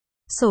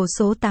Xổ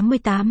số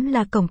 88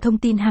 là cổng thông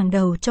tin hàng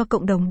đầu cho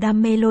cộng đồng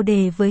đam mê lô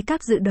đề với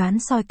các dự đoán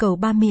soi cầu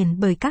ba miền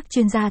bởi các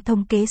chuyên gia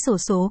thông kế xổ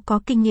số có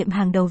kinh nghiệm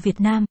hàng đầu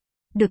Việt Nam,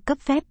 được cấp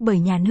phép bởi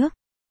nhà nước.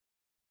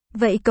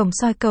 Vậy cổng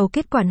soi cầu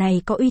kết quả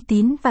này có uy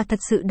tín và thật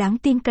sự đáng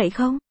tin cậy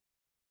không?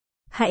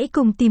 Hãy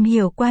cùng tìm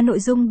hiểu qua nội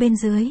dung bên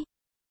dưới.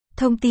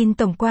 Thông tin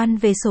tổng quan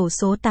về xổ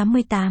số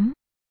 88.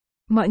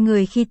 Mọi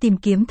người khi tìm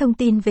kiếm thông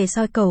tin về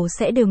soi cầu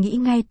sẽ đều nghĩ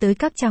ngay tới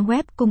các trang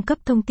web cung cấp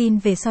thông tin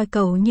về soi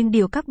cầu, nhưng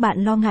điều các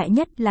bạn lo ngại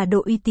nhất là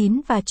độ uy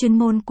tín và chuyên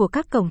môn của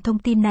các cổng thông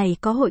tin này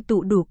có hội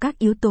tụ đủ các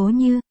yếu tố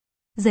như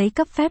giấy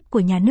cấp phép của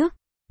nhà nước,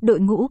 đội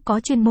ngũ có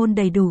chuyên môn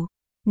đầy đủ.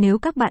 Nếu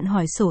các bạn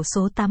hỏi xổ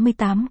số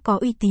 88 có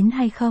uy tín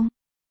hay không,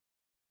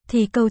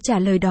 thì câu trả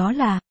lời đó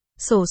là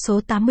xổ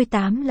số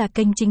 88 là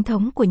kênh chính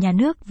thống của nhà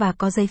nước và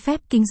có giấy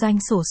phép kinh doanh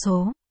xổ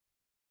số.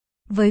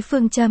 Với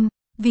phương châm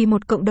vì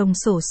một cộng đồng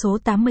xổ số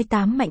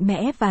 88 mạnh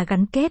mẽ và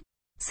gắn kết,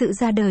 sự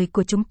ra đời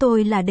của chúng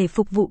tôi là để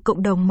phục vụ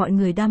cộng đồng mọi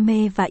người đam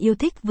mê và yêu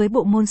thích với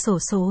bộ môn xổ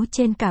số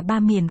trên cả ba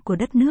miền của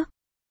đất nước.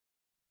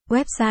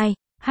 Website: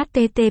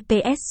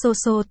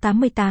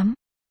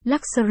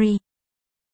 https://xoso88.luxury